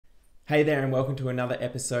Hey there and welcome to another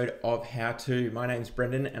episode of How To. My name's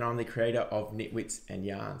Brendan and I'm the creator of Knitwits and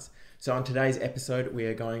Yarns. So on today's episode we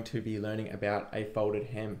are going to be learning about a folded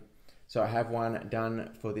hem. So I have one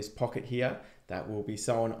done for this pocket here that will be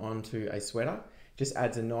sewn onto a sweater. Just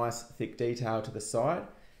adds a nice thick detail to the side.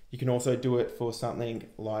 You can also do it for something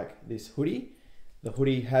like this hoodie. The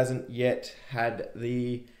hoodie hasn't yet had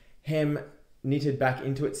the hem knitted back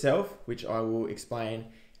into itself, which I will explain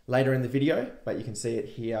later in the video, but you can see it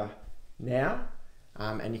here now.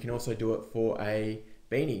 And you can also do it for a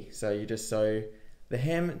beanie. So you just sew the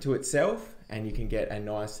hem to itself and you can get a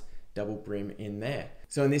nice double brim in there.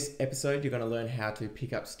 So in this episode, you're going to learn how to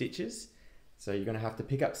pick up stitches. So you're going to have to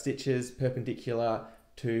pick up stitches perpendicular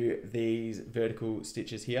to these vertical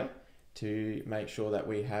stitches here to make sure that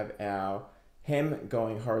we have our hem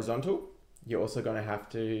going horizontal. You're also going to have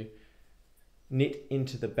to knit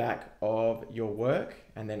into the back of your work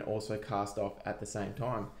and then also cast off at the same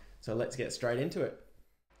time. So let's get straight into it.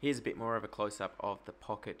 Here's a bit more of a close-up of the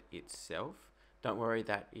pocket itself. Don't worry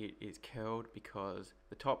that it is curled because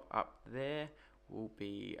the top up there will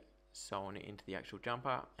be sewn into the actual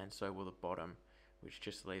jumper and so will the bottom, which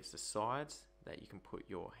just leaves the sides that you can put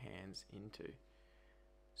your hands into.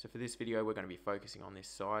 So for this video we're going to be focusing on this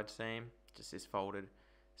side seam, just this folded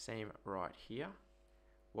seam right here.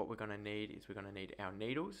 What we're going to need is we're going to need our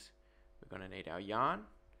needles, we're going to need our yarn,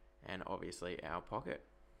 and obviously our pocket.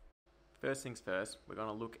 First things first, we're going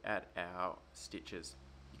to look at our stitches.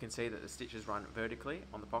 You can see that the stitches run vertically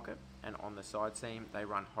on the pocket and on the side seam they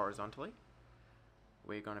run horizontally.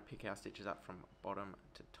 We're going to pick our stitches up from bottom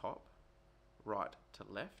to top, right to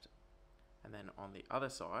left, and then on the other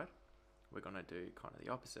side we're going to do kind of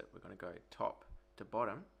the opposite. We're going to go top to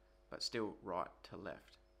bottom but still right to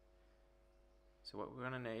left. So what we're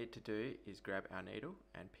going to need to do is grab our needle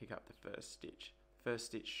and pick up the first stitch. First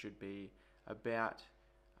stitch should be about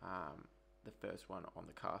the first one on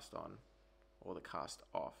the cast on or the cast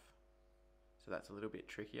off. So that's a little bit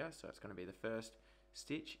trickier. So it's going to be the first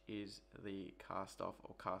stitch is the cast off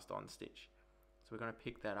or cast on stitch. So we're going to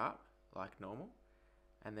pick that up like normal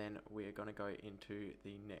and then we're going to go into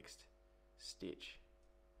the next stitch.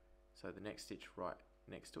 So the next stitch right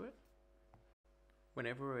next to it.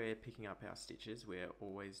 Whenever we're picking up our stitches, we're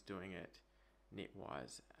always doing it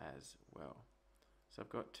knitwise as well. So I've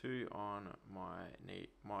got two on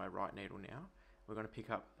my right needle now. We're going to pick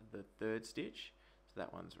up the third stitch, so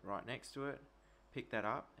that one's right next to it. Pick that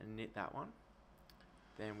up and knit that one.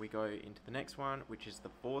 Then we go into the next one, which is the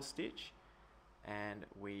fourth stitch, and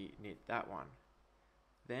we knit that one.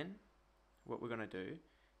 Then what we're going to do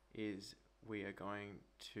is we are going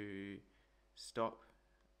to stop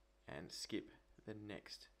and skip the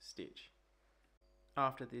next stitch.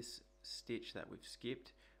 After this stitch that we've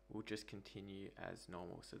skipped, we'll just continue as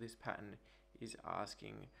normal. So this pattern is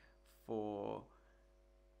asking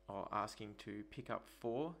to pick up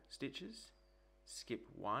 4 stitches, skip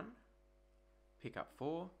 1, pick up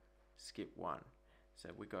 4, skip 1. So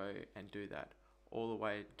we go and do that all the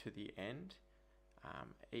way to the end.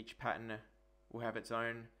 Each pattern will have its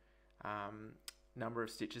own number of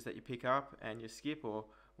stitches that you pick up and you skip, or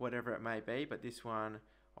whatever it may be, but this one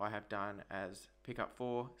I have done as pick up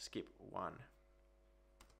 4, skip 1.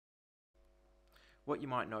 What you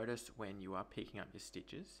might notice when you are picking up your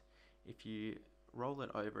stitches, if you roll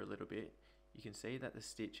it over a little bit, you can see that the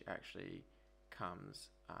stitch actually comes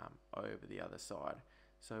over the other side.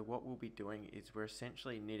 So what we'll be doing is we're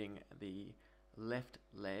essentially knitting the left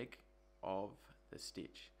leg of the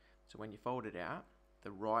stitch. So when you fold it out,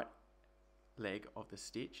 the right leg of the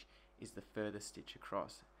stitch is the furthest stitch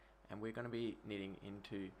across, and we're going to be knitting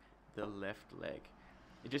into the left leg.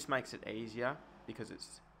 It just makes it easier because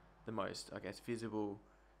it's the most, I guess, visible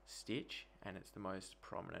stitch and it's the most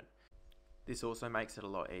prominent. This also makes it a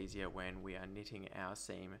lot easier when we are knitting our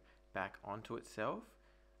seam back onto itself.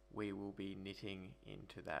 We will be knitting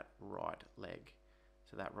into that right leg.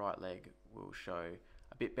 So that right leg will show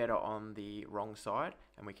a bit better on the wrong side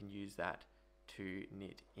and we can use that to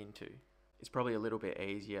knit into. It's probably a little bit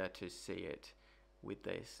easier to see it with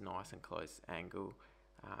this nice and close angle.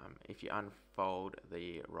 If you unfold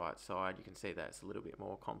the right side, you can see that it's a little bit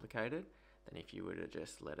more complicated than if you were to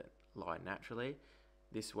just let it lie naturally.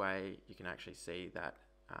 This way you can actually see that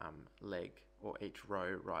leg or each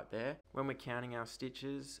row right there. When we're counting our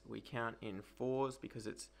stitches, we count in 4s because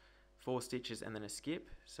it's 4 stitches and then a skip.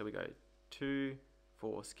 So we go 2,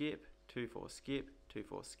 4, skip, 2, 4, skip, 2,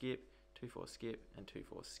 4, skip, 2, 4, skip, and 2,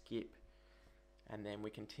 4, skip. And then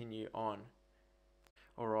we continue on.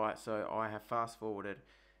 Alright, so I have fast forwarded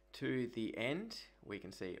to the end. We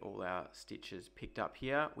can see all our stitches picked up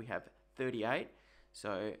here. We have 38.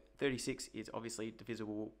 So 36 is obviously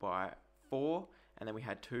divisible by 4, and then we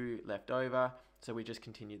had 2 left over, so we just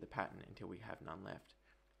continue the pattern until we have none left.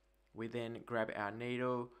 We then grab our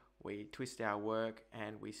needle, we twist our work,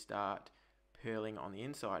 and we start purling on the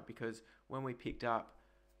inside, because when we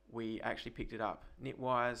actually picked it up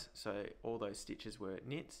knitwise, so all those stitches were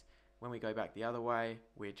knits. When we go back the other way,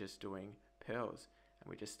 we're just doing purls, and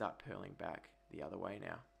we just start purling back the other way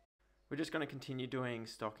now. We're just going to continue doing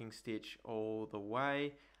stocking stitch all the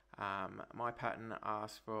way. My pattern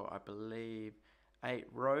asks for, I believe, 8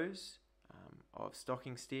 rows of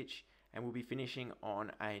stocking stitch, and we'll be finishing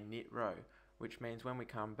on a knit row, which means when we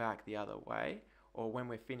come back the other way, or when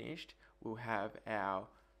we're finished, we'll have our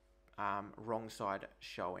wrong side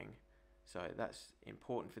showing. So that's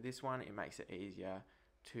important for this one. It makes it easier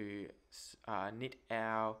to knit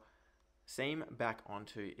our seam back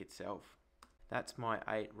onto itself. That's my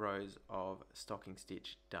 8 rows of stocking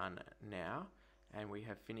stitch done now, and we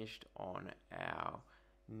have finished on our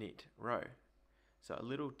knit row. So a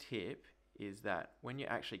little tip is that when you're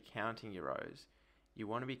actually counting your rows, you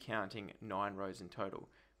want to be counting 9 rows in total,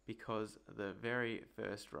 because the very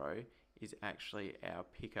first row is actually our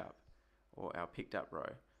pickup, or our picked up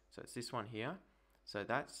row. So it's this one here. So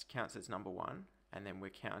that counts as number 1, and then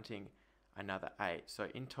we're counting another 8. So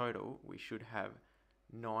in total, we should have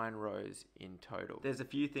 9 rows in total. There's a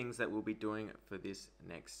few things that we'll be doing for this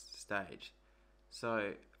next stage.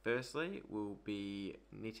 So firstly, we'll be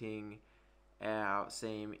knitting our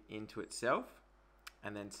seam into itself,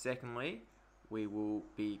 and then secondly, we will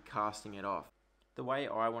be casting it off. The way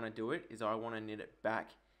I want to do it is I want to knit it back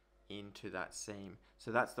into that seam.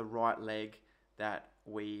 So that's the right leg that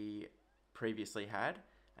we previously had,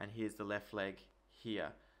 and here's the left leg here.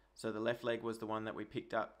 So the left leg was the one that we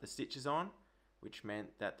picked up the stitches on, which meant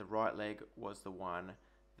that the right leg was the one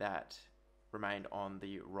that remained on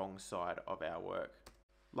the wrong side of our work.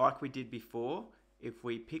 Like we did before, if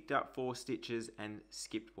we picked up 4 stitches and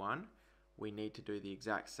skipped one, we need to do the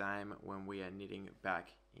exact same when we are knitting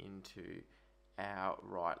back into our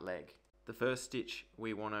right leg. The first stitch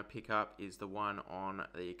we want to pick up is the one on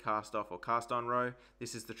the cast off or cast on row.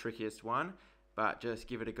 This is the trickiest one, but just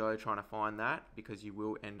give it a go trying to find that, because you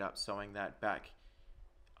will end up sewing that back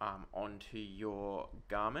onto your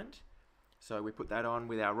garment. So we put that on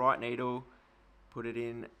with our right needle, put it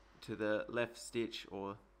in to the left stitch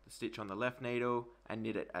or the stitch on the left needle, and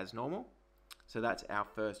knit it as normal. So that's our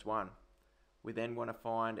first one. We then want to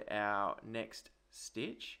find our next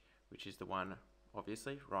stitch, which is the one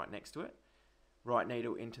obviously right next to it. Right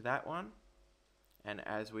needle into that one, and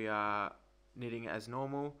as we are knitting as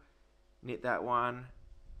normal, knit that one,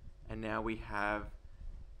 and now we have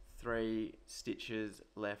 3 stitches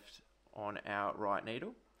left on our right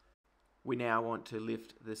needle. We now want to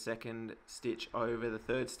lift the second stitch over the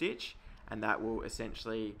third stitch, and that will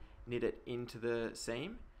essentially knit it into the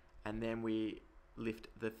seam, and then we lift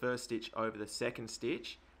the first stitch over the second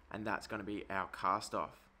stitch, and that's going to be our cast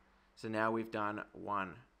off. So now we've done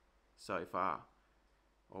 1 so far,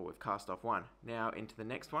 or we've cast off 1. Now into the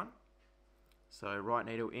next one. So right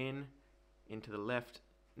needle in, into the left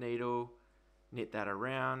needle, knit that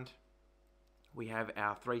around. We have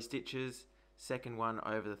our 3 stitches, second one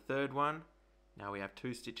over the third one. Now we have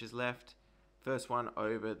 2 stitches left, first one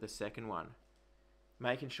over the second one.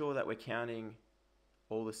 Making sure that we're counting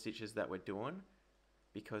all the stitches that we're doing,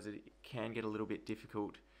 because it can get a little bit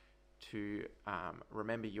difficult to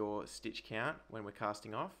remember your stitch count when we're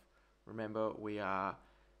casting off. Remember, we are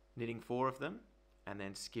knitting 4 of them and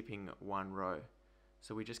then skipping 1 row.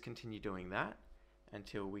 So we just continue doing that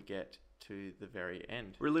until we get to the very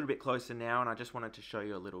end. We're a little bit closer now, and I just wanted to show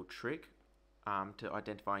you a little trick to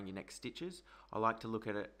identifying your next stitches. I like to look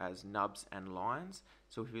at it as nubs and lines.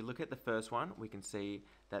 So if we look at the first one, we can see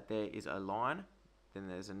that there is a line, then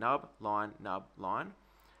there's a nub, line, nub, line.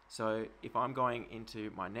 So if I'm going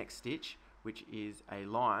into my next stitch, which is a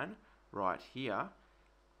line right here,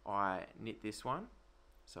 I knit this one.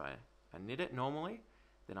 So I knit it normally,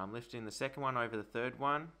 then I'm lifting the second one over the third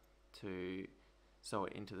one to sew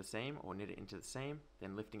it into the seam or knit it into the seam,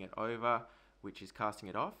 then lifting it over, which is casting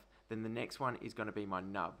it off. Then the next one is going to be my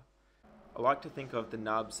nub. I like to think of the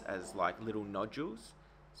nubs as like little nodules.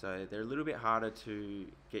 So they're a little bit harder to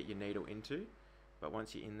get your needle into, but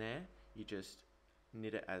once you're in there, you just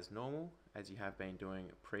knit it as normal as you have been doing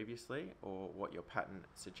previously, or what your pattern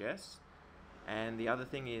suggests. And the other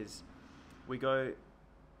thing is we go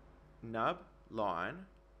nub, line,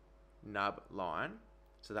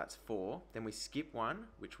 so that's 4. Then we skip 1,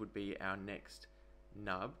 which would be our next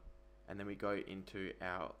nub, and then we go into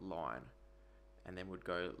our line, and then we'd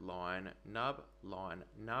go line, nub,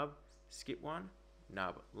 skip 1,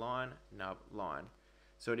 nub, line,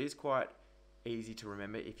 So it is quite easy to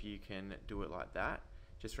remember if you can do it like that.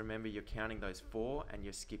 Just remember you're counting those 4 and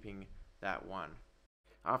you're skipping that 1.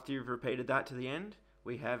 After you've repeated that to the end,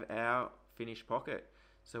 we have our finished pocket.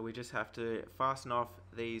 So we just have to fasten off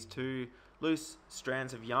these 2 loose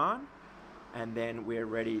strands of yarn, and then we're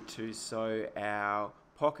ready to sew our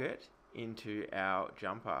pocket into our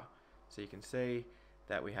jumper. So you can see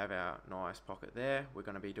that we have our nice pocket there. We're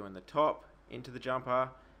going to be doing the top into the jumper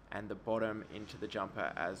and the bottom into the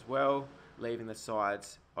jumper as well, leaving the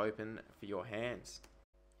sides open for your hands.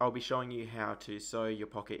 I'll be showing you how to sew your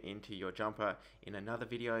pocket into your jumper in another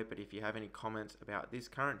video, but if you have any comments about this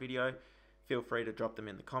current video, feel free to drop them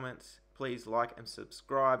in the comments. Please like and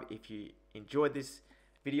subscribe if you enjoyed this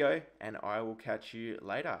video, and I will catch you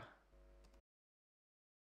later.